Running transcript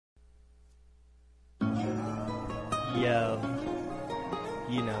Yo,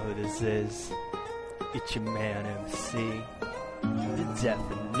 you know who this is. It's your man MC. The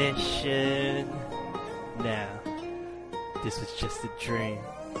definition. Now, this was just a dream,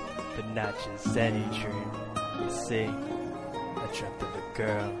 but not just any dream. See, I dreamt of a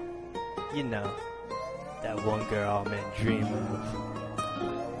girl. You know, that one girl all men dream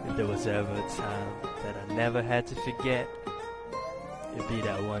of. If there was ever a time that I never had to forget, it'd be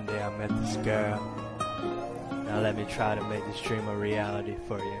that one day I met this girl. Now let me try to make this dream a reality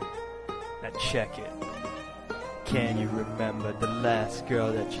for you. Now check it. Can you remember the last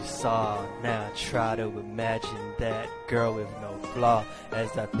girl that you saw? Now try to imagine that girl with no flaw.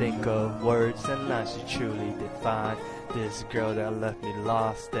 As I think of words and lines you truly define this girl that left me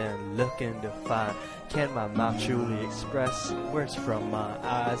lost and looking to find. Can my mouth truly express words from my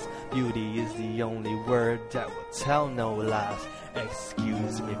eyes? Beauty is the only word that will tell no lies.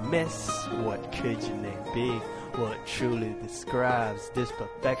 Excuse me, miss, what could your name be? What truly describes this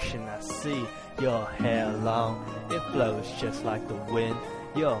perfection I see? Your hair long, it flows just like the wind.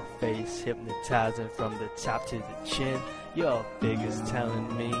 Your face hypnotizing from the top to the chin. Your figure's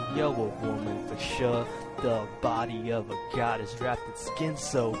telling me you're a woman for sure. The body of a goddess wrapped in skin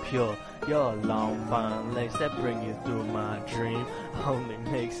so pure. Your long fine legs that bring you through my dream only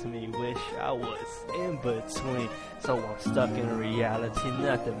makes me wish I was in between. So I'm stuck in reality,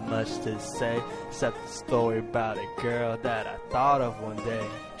 nothing much to say except the story about a girl that I thought of one day.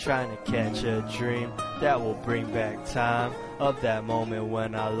 Trying to catch a dream that will bring back time of that moment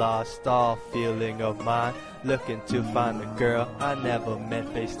when I lost all feeling of mine. Looking to find a girl I never met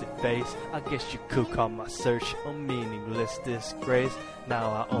face to face. I guess you could call my search a meaningless disgrace.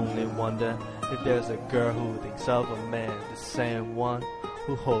 Now I only wonder if there's a girl who thinks of a man, the same one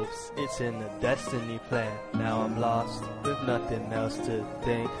who hopes it's in the destiny plan. Now I'm lost with nothing else to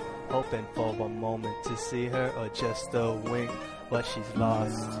think, hoping for one moment to see her or just a wink. But she's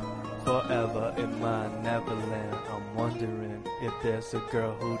lost forever in my Neverland. I'm wondering if there's a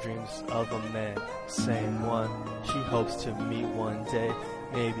girl who dreams of a man, same one she hopes to meet one day.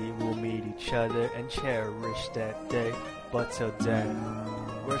 Maybe we'll meet each other and cherish that day. But till then,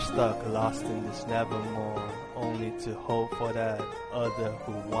 we're stuck lost in this nevermore, only to hope for that other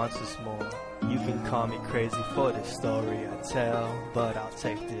who wants us more. You can call me crazy for the story I tell, but I'll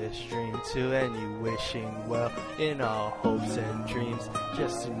take this dream to any wishing well in all hopes and dreams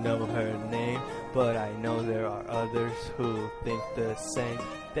just to know her name. But I know there are others who think the same.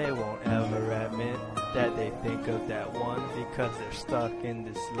 They won't ever admit that they think of that one because they're stuck in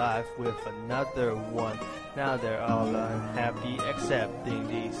this life with another one. Now they're all unhappy accepting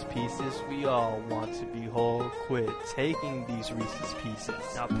these pieces. We all want to be whole, quit taking these Reese's Pieces.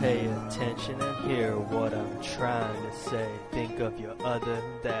 Now pay attention and hear what I'm trying to say. Think of your other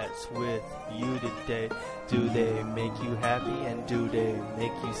that's with you today. Do they make you happy and do they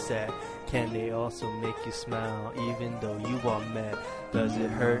make you sad? Can they also make you smile even though you are mad? Does it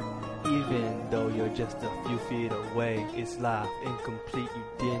hurt even though you're just a few feet away? Is life incomplete? You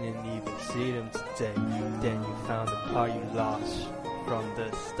didn't even see them today. Then you found the part you lost from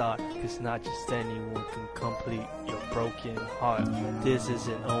the start. Cause not just anyone can complete your broken heart. This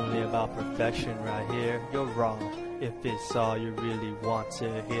isn't only about perfection right here. You're wrong if it's all you really want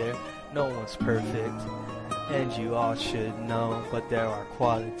to hear. No one's perfect, and you all should know, but there are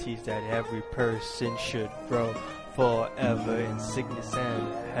qualities that every person should grow. Forever in sickness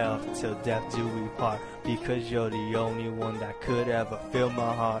and health till death do we part, because you're the only one that could ever fill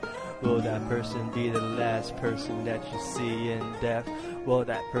my heart. Will that person be the last person that you see in death? Will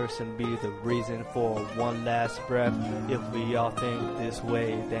that person be the reason for one last breath? If we all think this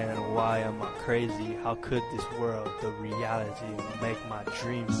way, then why am I crazy? How could this world, the reality, make my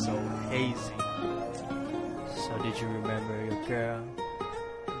dreams so hazy? So did you remember your girl?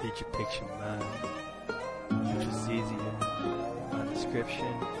 Did you picture mine? Which was easier, my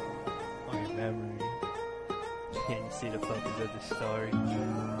description or your memory? Can you see the focus of the story?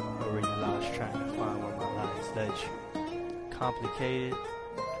 Or were you lost trying to find where my lines led you? Complicated?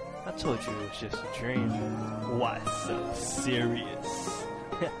 I told you it was just a dream. Why so serious?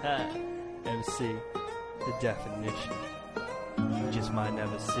 MC, the definition. You just might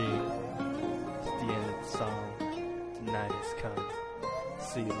never see. It's the end of the song. The night has come.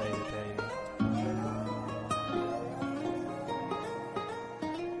 See you later, baby.